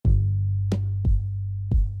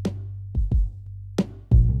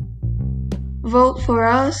Vote for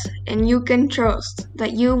us, and you can trust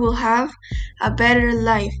that you will have a better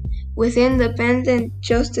life. With Independent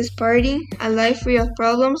Justice Party, a life free of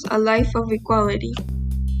problems, a life of equality.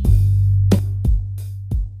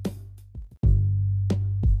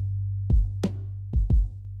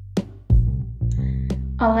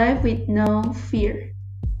 A life with no fear,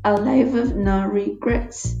 a life with no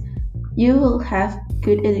regrets. You will have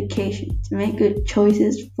good education to make good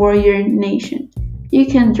choices for your nation. You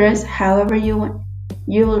can dress however you want.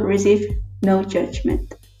 You will receive no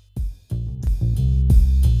judgment.